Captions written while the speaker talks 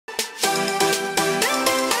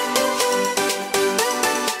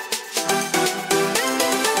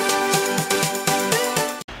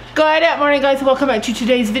Good morning, guys. Welcome back to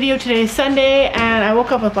today's video. Today is Sunday and I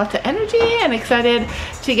woke up with lots of energy and excited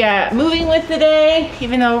to get moving with the day,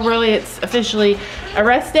 even though really it's officially a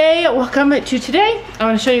rest day. Welcome to today. I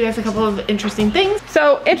want to show you guys a couple of interesting things.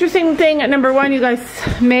 So interesting thing number one, you guys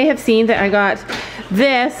may have seen that I got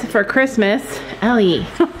this for Christmas. Ellie,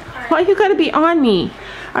 why you gotta be on me?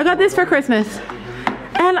 I got this for Christmas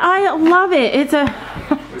and I love it. It's a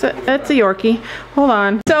Yorkie. Hold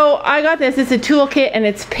on. So I got this. It's a toolkit and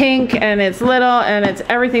it's pink and it's little and it's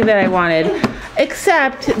everything that I wanted,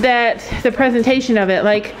 except that the presentation of it,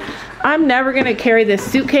 like, I'm never gonna carry this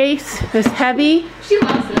suitcase this heavy. She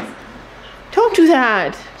loves this. Don't do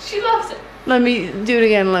that. She loves it. Let me do it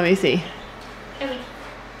again. Let me see. Ellie.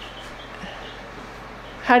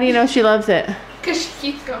 How do you know she loves it? Because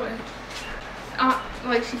she keeps going.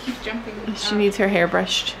 Like she keeps jumping. She needs her hair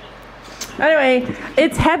brushed. Anyway,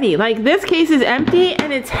 it's heavy. Like, this case is empty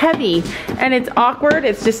and it's heavy and it's awkward.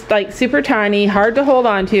 It's just like super tiny, hard to hold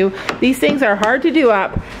on to. These things are hard to do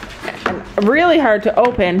up, really hard to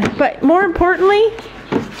open. But more importantly,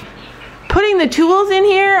 putting the tools in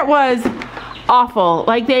here was awful.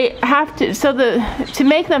 Like, they have to, to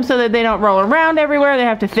make them so that they don't roll around everywhere, they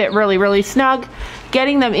have to fit really, really snug.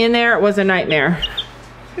 Getting them in there was a nightmare.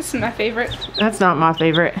 This is my favorite. That's not my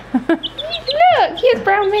favorite. Look, he has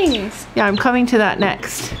brown wings. Yeah, I'm coming to that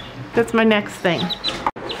next. That's my next thing.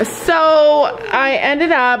 So I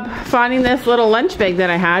ended up finding this little lunch bag that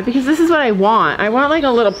I had because this is what I want. I want like a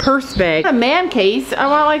little purse bag. A man case, I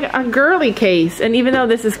want like a girly case. And even though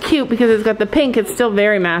this is cute because it's got the pink, it's still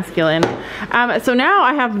very masculine. So now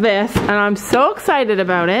I have this and I'm so excited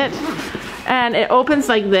about it. And it opens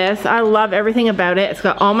like this. I love everything about it. It's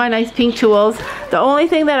got all my nice pink tools. The only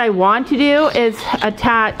thing that I want to do is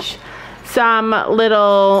attach some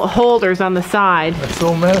little holders on the side. That's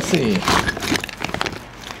so messy.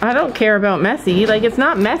 I don't care about messy. Like, it's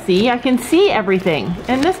not messy. I can see everything.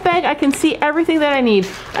 In this bag, I can see everything that I need.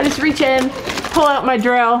 I just reach in, pull out my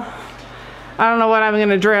drill. I don't know what I'm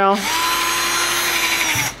gonna drill,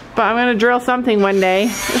 but I'm gonna drill something one day.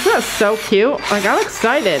 Isn't that so cute? Like, I'm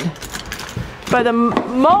excited. But the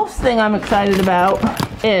most thing I'm excited about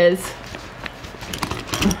is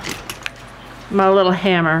my little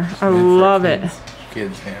hammer. I love it.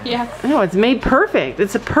 Kids hammer. Yeah. No, it's made perfect.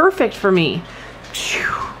 It's perfect for me.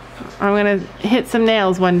 I'm gonna hit some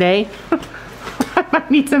nails one day. I might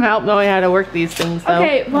need some help knowing how to work these things though.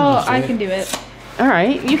 Okay, well, I can do it. All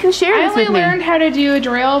right, you can share this with me. I only learned how to do a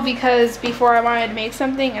drill because before I wanted to make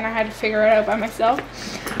something and I had to figure it out by myself.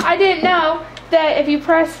 I didn't know that if you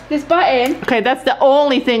press this button. Okay, that's the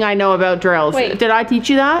only thing I know about drills. Wait. Did I teach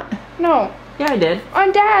you that? No. Yeah, I did.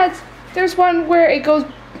 On Dad's, there's one where it goes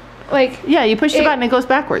like. Yeah, you push the button, it goes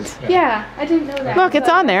backwards. Yeah, I didn't know that. Look, it's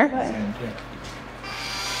on there.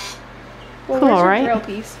 Well, cool, where's your right? drill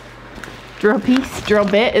piece? Drill piece? Drill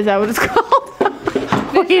bit? Is that what it's called?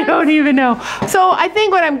 We don't even know. So I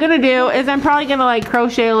think what I'm gonna do is I'm probably gonna like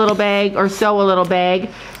crochet a little bag or sew a little bag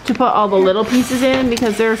to put all the little pieces in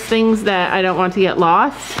because there's things that I don't want to get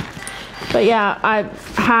lost. But yeah, I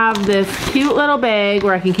have this cute little bag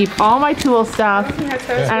where I can keep all my tool stuff,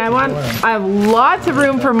 and I have lots of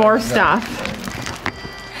room for more stuff.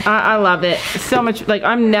 I love it so much. Like,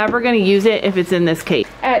 I'm never gonna use it if it's in this case.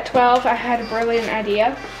 At 12, I had a brilliant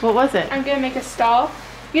idea. What was it? I'm gonna make a stall.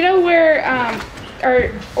 You know where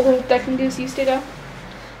our old ducking goose used to go? I'm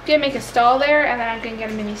gonna make a stall there, and then I'm gonna get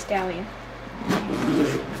a mini stallion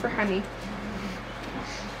for honey.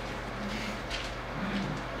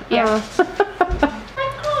 Yeah.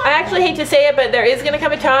 I actually hate to say it, but there is gonna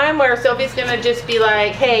come a time where Sophie's gonna just be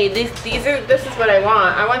like, "Hey, this is what I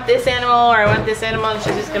want. I want this animal, or I want this animal," and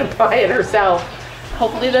she's just gonna buy it herself.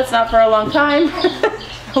 Hopefully that's not for a long time.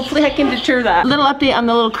 Hopefully I can deter that. Little update on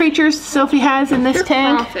the little creatures Sophie has in this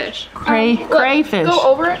tank. Crawfish. Crayfish. Go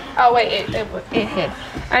over it. Oh wait, it hid.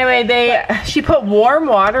 Anyway, she put warm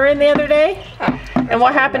water in the other day. Oh, and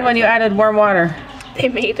what happened when you added warm water? they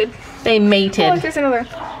mated. They mated. Oh, look, there's another.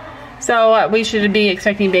 So we should be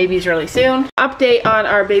expecting babies really soon. Update on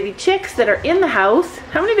our baby chicks that are in the house.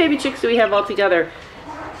 How many baby chicks do we have altogether?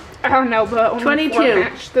 I don't know, but only 22. 4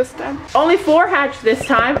 hatched this time. Only 4 hatched this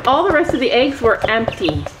time. All the rest of the eggs were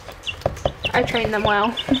empty. I trained them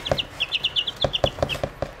well.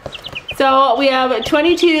 So we have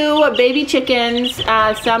 22 baby chickens.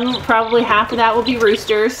 Some, probably half of that will be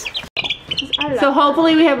roosters. So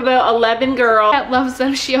hopefully we have about 11 girls. Cat loves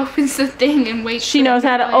them. She opens the thing and waits. She knows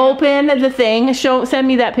how to open the thing. Send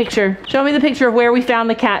me that picture. Show me the picture of where we found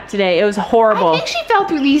the cat today. It was horrible. I think she fell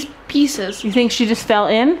through these pieces. You think she just fell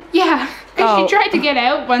in? Yeah. And Oh. she tried to get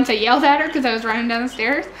out once I yelled at her because I was running down the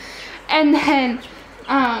stairs. And then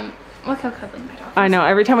Look how cuddly my dog is. I know.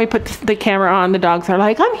 Every time we put the camera on, the dogs are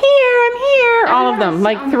like, I'm here. All of them.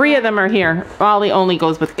 Like 3 of them are here. Ollie only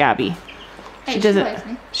goes with Gabby. Hey, She doesn't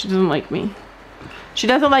like me. She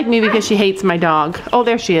doesn't like me because she hates my dog. Oh,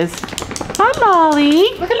 there she is. Hi, Molly.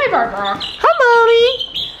 Look at my Barbara. Hi,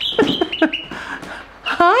 Molly.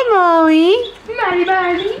 Hi, Molly.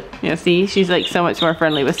 Barbie. Yeah, see? She's like so much more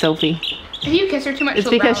friendly with Sophie. If you kiss her too much, It's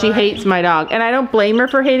because she hates my dog. And I don't blame her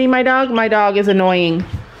for hating my dog. My dog is annoying.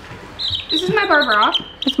 This is my Barbara.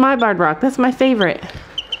 It's my Barred Rock. That's my favorite.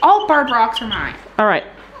 All Barred Rocks are mine. All right.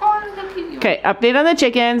 Oh, look how cute you are. Okay, update on the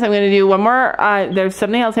chickens. I'm going to do one more. There's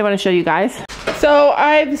something else I want to show you guys. So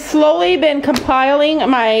I've slowly been compiling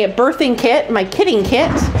my birthing kit, my kidding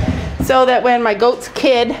kit, so that when my goats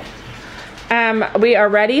kid, we are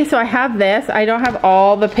ready. So I have this. I don't have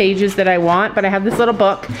all the pages that I want, but I have this little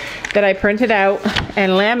book that I printed out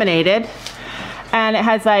and laminated. And it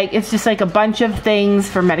has like, it's just like a bunch of things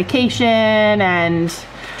for medication and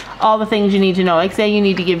all the things you need to know. Like say you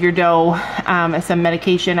need to give your doe some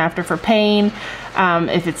medication after for pain.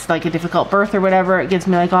 If it's like a difficult birth or whatever, it gives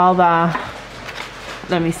me like all the,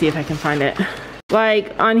 let me see if I can find it.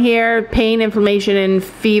 Like on here, pain, inflammation, and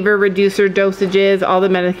fever reducer dosages, all the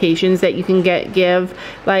medications that you can give.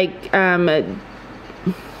 Like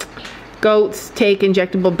goats take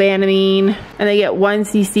injectable Banamine, and they get 1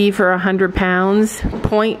 cc for 100 pounds,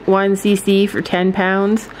 0.1 cc for 10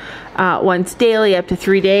 pounds, once daily up to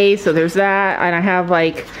 3 days. So there's that. And I have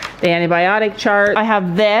like the antibiotic chart. I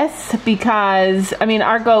have this because, I mean,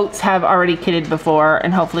 our goats have already kidded before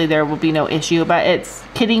and hopefully there will be no issue, but it's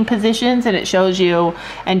kidding positions and it shows you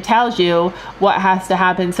and tells you what has to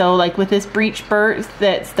happen. So like with this breech birth,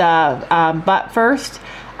 that's the butt first,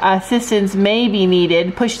 assistance may be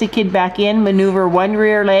needed. Push the kid back in, maneuver one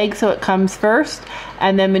rear leg so it comes first,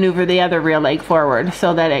 and then maneuver the other rear leg forward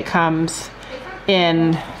so that it comes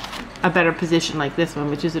in a better position like this one,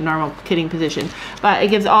 which is a normal kidding position. But it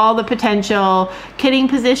gives all the potential kidding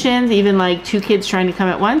positions, even like 2 kids trying to come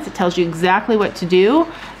at once. It tells you exactly what to do.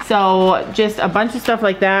 So just a bunch of stuff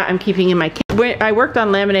like that I'm keeping in my kit. I worked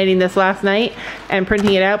on laminating this last night and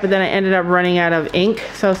printing it out, but then I ended up running out of ink.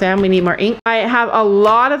 So Sam, we need more ink. I have a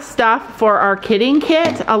lot of stuff for our kidding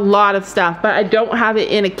kit, a lot of stuff, but I don't have it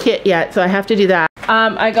in a kit yet, so I have to do that.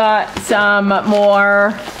 I got some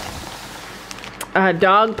more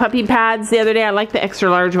dog puppy pads the other day. I like the extra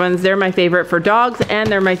large ones. They're my favorite for dogs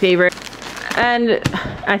and they're my favorite. And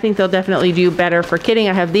I think they'll definitely do better for kidding.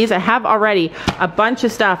 I have these. I have already a bunch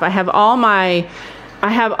of stuff. I have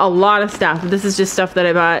a lot of stuff. This is just stuff that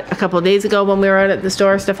I bought a couple of days ago when we were out at the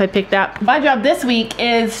store, stuff I picked up. My job this week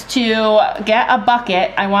is to get a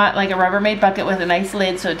bucket. I want like a Rubbermaid bucket with a nice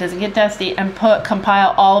lid so it doesn't get dusty, and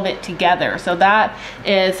compile all of it together. So that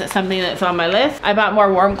is something that's on my list. I bought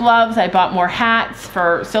more warm gloves. I bought more hats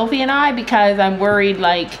for Sophie and I because I'm worried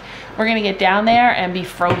like we're gonna get down there and be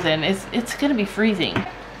frozen. It's gonna be freezing.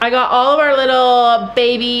 I got all of our little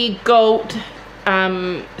baby goat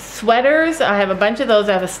sweaters. I have a bunch of those.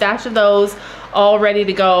 I have a stash of those all ready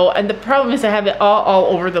to go. And the problem is I have it all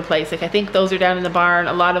over the place. Like I think those are down in the barn.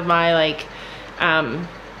 A lot of my like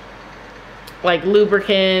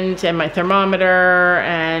lubricant and my thermometer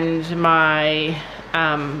and my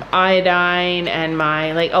iodine and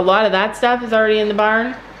my like a lot of that stuff is already in the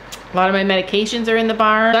barn. A lot of my medications are in the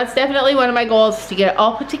barn. That's definitely one of my goals, is to get it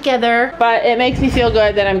all put together. But it makes me feel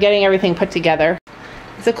good that I'm getting everything put together.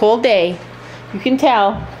 It's a cold day. You can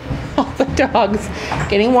tell. All the dogs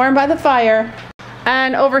getting warm by the fire.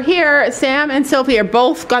 And over here, Sam and Sophie are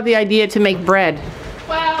both got the idea to make bread.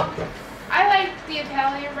 Well, I like the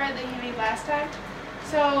Italian bread that you made last time.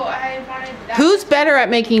 So I wanted that. Who's better at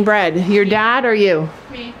making bread? Your dad or you?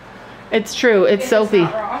 Me. It's true. It's Sophie.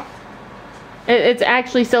 Not wrong. It's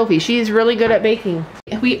actually Sophie. She's really good at baking.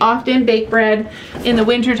 We often bake bread in the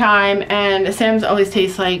winter time, and Sam's always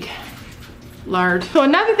tastes like lard. So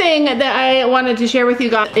another thing that I wanted to share with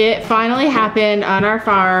you guys, it finally happened on our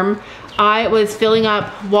farm. I was filling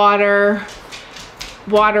up waterers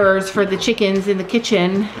for the chickens in the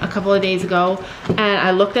kitchen a couple of days ago, and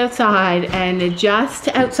I looked outside, and just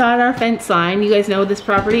outside our fence line, you guys know this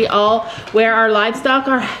property, all where our livestock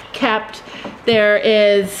are kept, there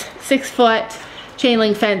is 6-foot chain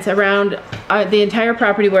link fence around the entire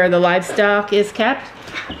property where the livestock is kept.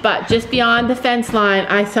 But just beyond the fence line,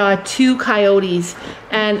 I saw 2 coyotes,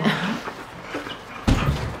 and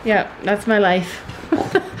yeah, that's my life.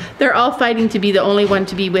 They're all fighting to be the only one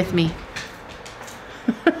to be with me.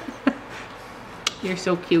 You're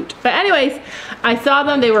so cute. But anyways, I saw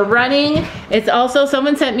them, they were running. It's also,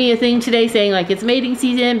 someone sent me a thing today saying like it's mating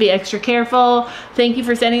season, be extra careful. Thank you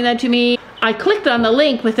for sending that to me. I clicked on the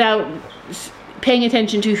link without paying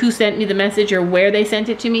attention to who sent me the message or where they sent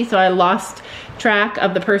it to me, so I lost track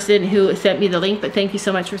of the person who sent me the link, but thank you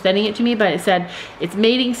so much for sending it to me. But it said it's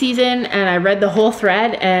mating season, and I read the whole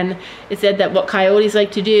thread, and it said that what coyotes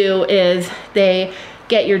like to do is they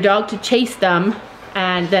get your dog to chase them,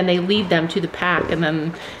 and then they lead them to the pack, and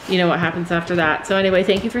then you know what happens after that. So anyway,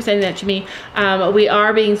 thank you for sending that to me. We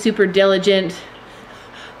are being super diligent,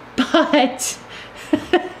 but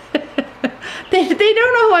they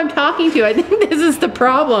don't know who I'm talking to. I think this is the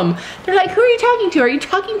problem. They're like, who are you talking to? Are you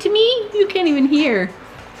talking to me? You can't even hear.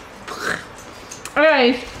 All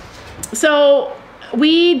right, so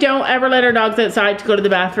we don't ever let our dogs outside to go to the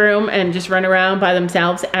bathroom and just run around by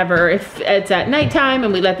themselves ever. If it's at nighttime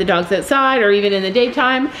and we let the dogs outside, or even in the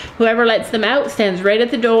daytime, whoever lets them out stands right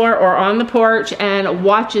at the door or on the porch and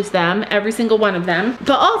watches them, every single one of them.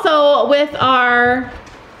 But also with our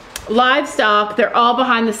livestock, they're all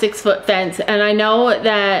behind the 6-foot fence, and I know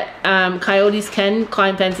that coyotes can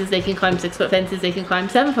climb fences. They can climb 6-foot fences, they can climb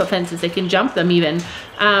 7-foot fences, they can jump them even.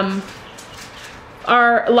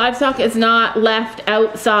 Our livestock is not left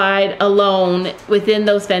outside alone within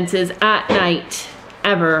those fences at night,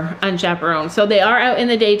 ever, unchaperoned. So they are out in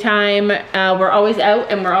the daytime. We're always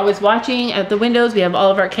out and we're always watching at the windows. We have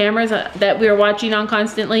all of our cameras that we're watching on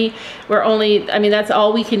constantly. We're only, I mean, that's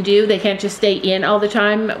all we can do. They can't just stay in all the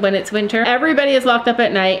time when it's winter. Everybody is locked up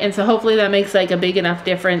at night, and so hopefully that makes like a big enough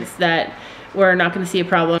difference that we're not going to see a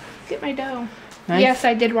problem. Get my dough. Nice. Yes,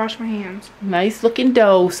 I did wash my hands. Nice looking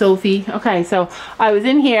dough, Sophie. Okay, so I was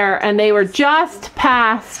in here and they were just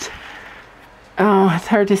past, oh, it's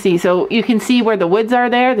hard to see. So you can see where the woods are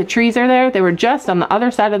there, the trees are there. They were just on the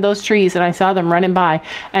other side of those trees, and I saw them running by,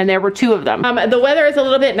 and there were 2 of them. The weather is a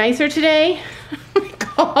little bit nicer today. Oh my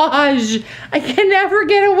gosh, I can never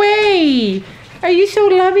get away. Are you so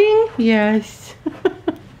loving? Yes.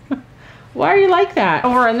 Why are you like that?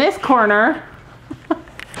 Over in this corner,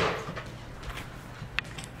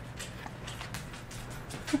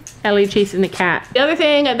 Ellie chasing the cat. The other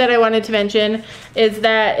thing that I wanted to mention is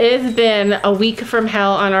that it has been a week from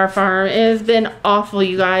hell on our farm. It has been awful,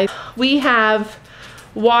 you guys. We have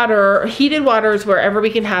water, heated waters wherever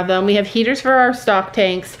we can have them. We have heaters for our stock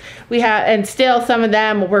tanks. We have, and still some of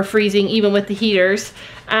them were freezing even with the heaters.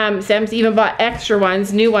 Sam's even bought extra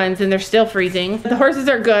ones, new ones, and they're still freezing. The horses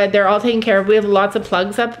are good. They're all taken care of. We have lots of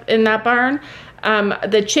plugs up in that barn.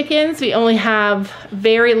 The chickens, we only have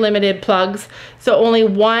very limited plugs. So we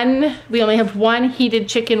only have 1 heated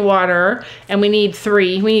chicken water, and we need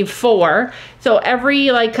 3, we need 4. So every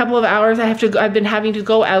like couple of hours I've been having to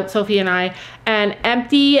go out, Sophie and I, and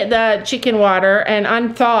empty the chicken water and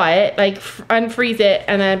unthaw it, like unfreeze it,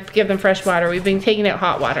 and then give them fresh water. We've been taking out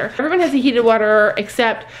hot water. Everyone has a heated water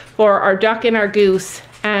except for our duck and our goose.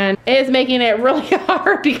 And it is making it really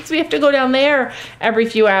hard because we have to go down there every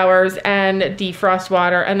few hours and defrost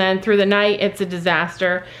water, and then through the night it's a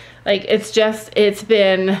disaster. Like this has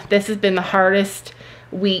been the hardest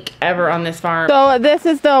week ever on this farm. So this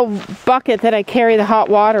is the bucket that I carry the hot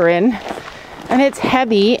water in, and it's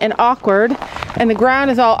heavy and awkward, and the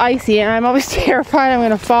ground is all icy, and I'm always terrified I'm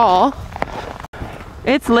gonna fall.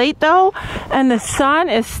 It's late though, and the sun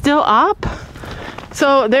is still up,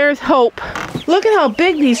 so there's hope. Look at how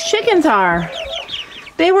big these chickens are.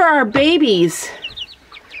 They were our babies.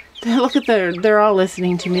 Look at they're all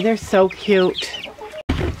listening to me. They're so cute.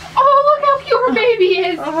 Oh, look how cute her baby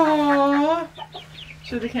is. Oh,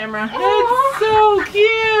 show the camera. It's so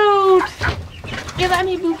cute. Yeah, let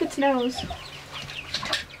me boop its nose.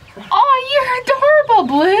 Oh, you're adorable,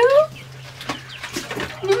 Blue.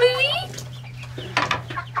 Bluey.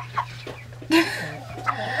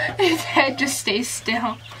 His head just stays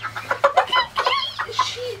still.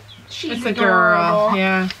 She's it's a girl.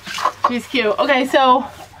 Yeah, she's cute. Okay, so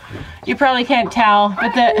you probably can't tell,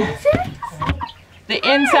 but the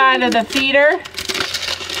inside of the feeder,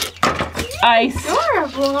 ice.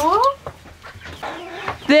 Adorable.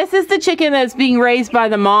 This is the chicken that's being raised by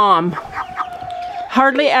the mom.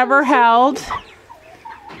 Hardly ever held.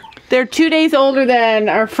 They're 2 days older than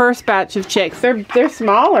our first batch of chicks. They're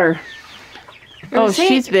smaller. Oh,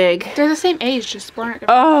 she's big. They're the same age, just born at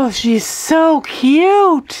Oh, she's so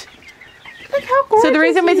cute. Look how gorgeous. So the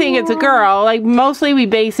reason we think it's a girl, like mostly we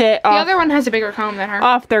base it off. The other one has a bigger comb than her.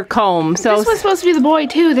 Off their comb. So this was supposed to be the boy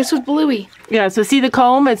too. This was Bluey. Yeah, so see the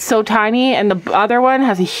comb? It's so tiny, and the other one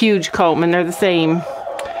has a huge comb, and they're the same.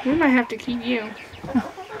 We might have to keep you.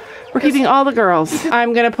 We're keeping all the girls.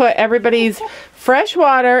 I'm gonna put everybody's fresh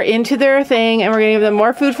water into their thing, and we're gonna give them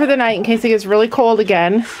more food for the night in case it gets really cold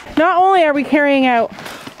again. Not only are we carrying out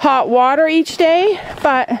hot water each day,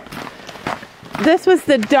 but this was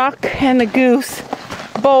the duck and the goose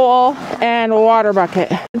bowl, and a water bucket.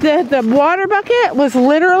 The water bucket was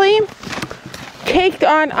literally caked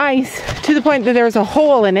on ice to the point that there was a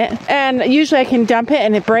hole in it, and usually I can dump it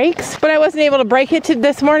and it breaks, but I wasn't able to break it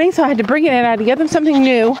this morning, so I had to bring it in. I had to get them something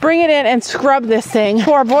new, bring it in and scrub this thing,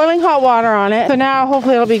 pour boiling hot water on it. So now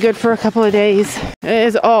hopefully it'll be good for a couple of days. It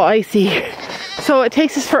is all icy, so it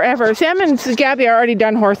takes us forever. Sam and Gabby are already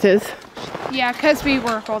done horses. Yeah, because we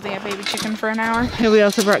were holding a baby chicken for an hour. And we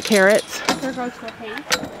also brought carrots. Our goats will hate.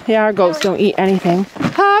 Yeah, our goats don't eat anything.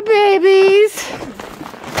 Hi, babies.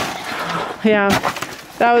 Yeah,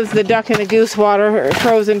 that was the duck and the goose water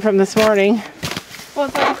frozen from this morning.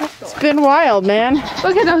 Well, it's been wild, man.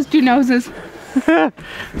 Look at those two noses.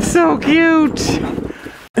 So cute.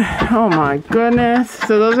 Oh my goodness.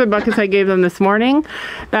 So those are buckets I gave them this morning.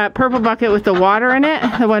 That purple bucket with the water in it,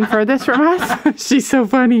 the one furthest from us. She's so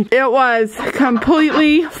funny. It was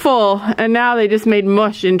completely full, and now they just made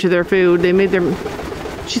mush into their food. They made their...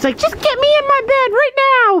 She's like, just get me in my bed right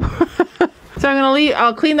now. So I'm gonna leave,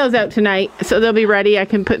 I'll clean those out tonight so they'll be ready. I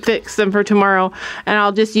can fix them for tomorrow, and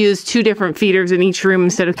I'll just use 2 different feeders in each room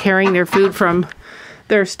instead of carrying their food from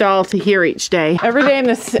their stall to here each day. Every day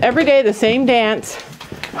the same dance.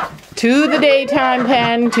 To the daytime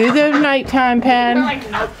pen, to the nighttime pen. They're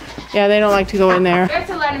like, nope. Yeah, they don't like to go in there. That's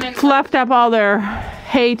to let them in. Fluffed up all their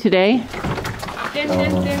hay today. Din,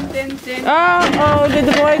 din, din, din, din. Oh, did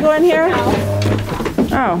the boy go in here? No.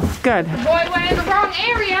 Oh, good. The boy went in the wrong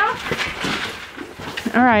area.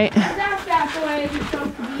 All right. That's that boy is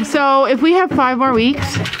supposed to be. So if we have 5 more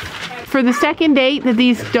weeks, for the second date that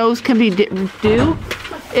these does can be due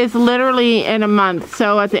is literally in a month.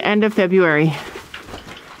 So at the end of February.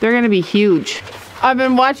 They're gonna be huge. I've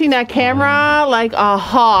been watching that camera like a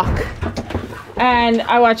hawk. And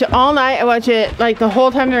I watch it all night. I watch it like the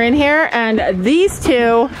whole time they're in here. And these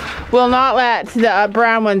 2 will not let the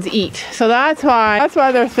brown ones eat. So that's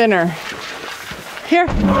why they're thinner. Here,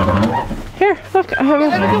 look.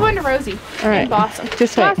 Let me go into Rosie. All right, and Blossom.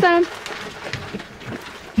 just wait. Blossom.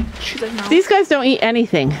 She's like, no. These guys don't eat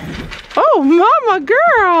anything. Oh, mama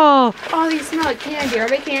girl. Oh, these smell like candy. Are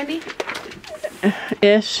they candy?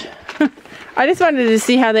 Ish. I just wanted to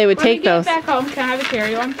see how they would take those. Back home, can I have a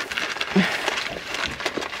carry one?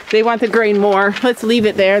 They want the grain more. Let's leave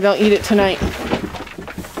it there. They'll eat it tonight.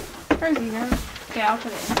 Where's he going? Okay, I'll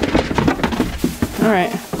put it in. All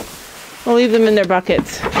right. We'll leave them in their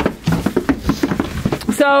buckets.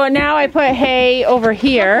 So now I put hay over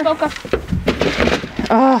here. Mocha.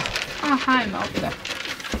 Oh, hi, Mocha.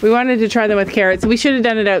 we wanted to try them with carrots. We should have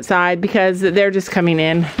done it outside because they're just coming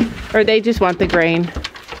in. Or they just want the grain.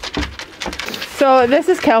 So this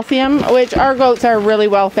is calcium, which our goats are really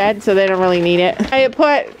well fed, so they don't really need it. I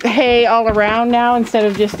put hay all around now instead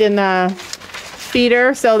of just in the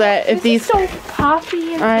feeder, so that if these... Is so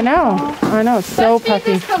puffy. And I know, it's so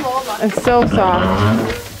puffy. It's so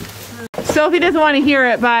soft. Sophie doesn't want to hear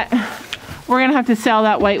it, but we're gonna have to sell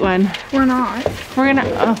that white one. We're not. We're gonna,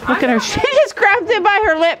 oh, look at her. She just grabs it by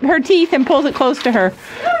her lip, her teeth, and pulls it close to her.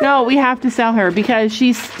 No, we have to sell her because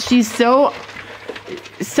she's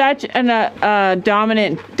such a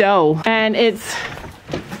dominant doe, and it's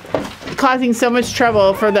causing so much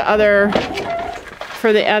trouble for the other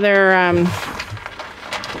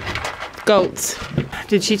goats.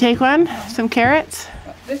 Did she take one? Some carrots?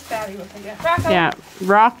 This fatty looks like that. Rocco. Yeah,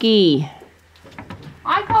 Rocky.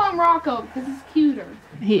 I call him Rocco because he's cuter.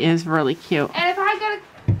 He is really cute. And if I get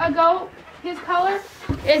a goat, his color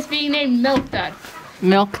is being named Milk Dud.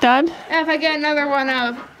 Milk Dud? And if I get another one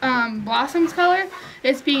of Blossom's color,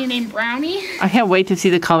 it's being named Brownie. I can't wait to see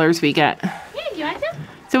the colors we get. Yeah, do you like them?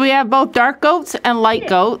 So we have both dark goats and light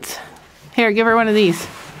goats. Here, give her one of these.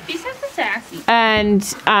 These have the sassy. And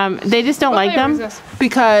they just don't like them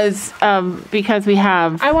because we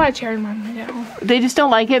have... I want a cherry one at home. They just don't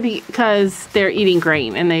like it because they're eating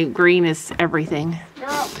grain, and the grain is everything.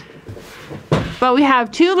 Girl. But we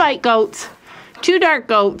have 2 light goats, 2 dark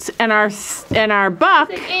goats, and our buck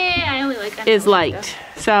I only like is light.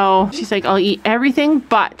 So she's like, I'll eat everything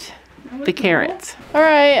but the carrots. All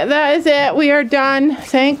right, that is it. We are done.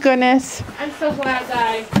 Thank goodness. I'm so glad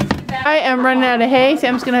that I am running out of hay.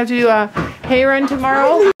 Sam's gonna have to do a hay run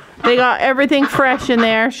tomorrow. They got everything fresh in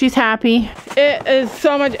there. She's happy. It is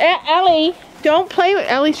so much. Ellie, don't play with.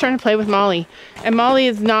 Ellie's trying to play with Molly, and Molly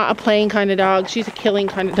is not a playing kind of dog. She's a killing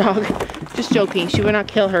kind of dog. Just joking. She would not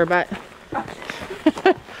kill her, but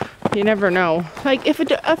you never know. Like if a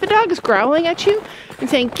dog is growling at you and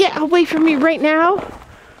saying, "Get away from me right now,"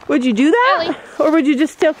 would you do that, Ellie. or would you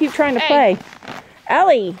just still keep trying to play?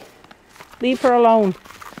 Ellie, leave her alone.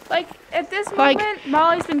 Like, at this moment,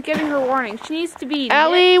 Molly's been giving her warning. She needs to be...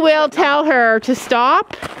 Ellie will tell her to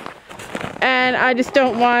stop And I just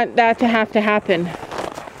don't want that to happen.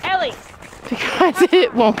 Ellie. Because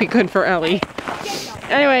it won't be good for Ellie.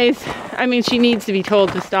 Anyways, I mean, she needs to be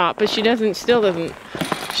told to stop, but she still doesn't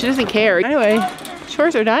care. Anyway,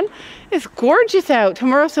 chores are done. It's gorgeous out.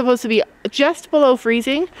 Tomorrow's supposed to be just below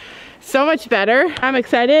freezing. So much better. I'm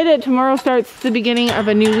excited. Tomorrow starts the beginning of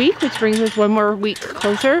a new week, which brings us one more week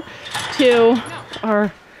closer to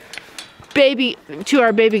our baby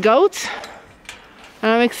goats.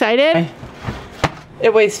 I'm excited.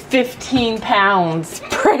 It weighs 15 pounds.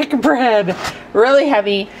 Brick bread. Really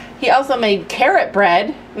heavy. He also made carrot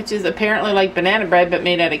bread, which is apparently like banana bread but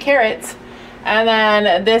made out of carrots. And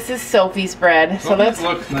then this is Sophie's bread. So this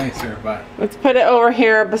looks nicer, but let's put it over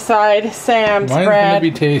here beside Sam's bread. Mine's gonna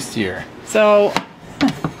be tastier. So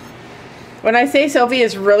when I say Sophie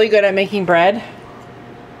is really good at making bread,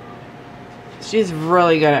 she's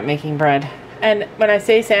really good at making bread. And when I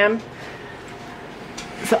say Sam,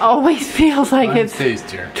 it always feels like Mine's it's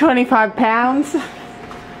tastier. 25 pounds.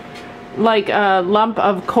 Like a lump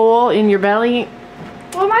of coal in your belly.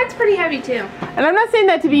 Well, mine's pretty heavy too. And I'm not saying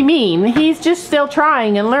that to be mean. He's just still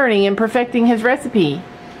trying and learning and perfecting his recipe,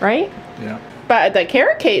 right? Yeah. But the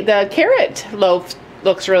carrot loaf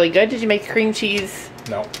looks really good. Did you make cream cheese?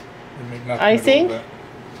 No. Icing?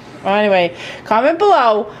 Well, anyway, comment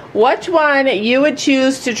below which one you would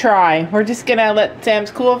choose to try. We're just gonna let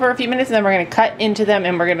Sam's cool for a few minutes and then we're gonna cut into them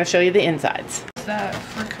and we're gonna show you the insides. For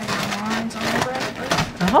cutting lines on the bread.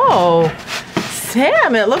 Oh,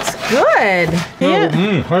 Sam, it looks good.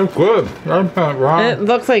 Yeah. That's good. That's not wrong. It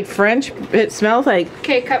looks like French. It smells like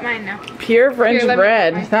Okay, cut mine now. pure French Here,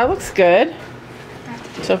 bread. That looks good.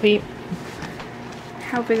 Sophie.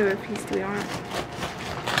 How big of a piece do we want?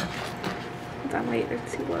 Hold on, wait,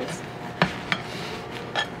 there's 2 loaves.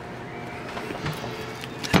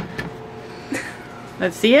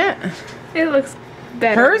 Let's see it. It looks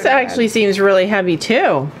better. Hers actually seems really heavy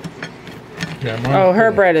too. Yeah, Oh,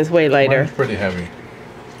 her bread is way lighter. Mine's pretty heavy.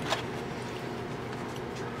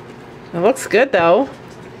 It looks good though.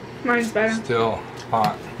 Mine's better. Still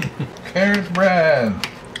hot. Carrot bread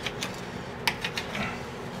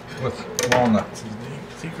with walnuts is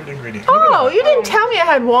the secret ingredient. Oh, you didn't tell me I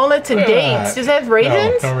had walnuts and dates. Does that have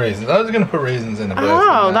raisins? No raisins. I was gonna put raisins in it.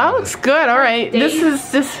 Oh, that looks good. All right, this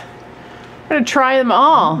is just. I'm gonna try them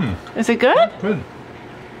all. Is it good? Good.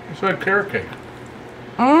 It's like carrot cake.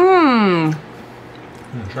 Mmm.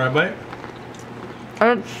 Try a bite.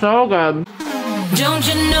 It's so good. Don't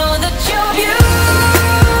you know that you're beautiful?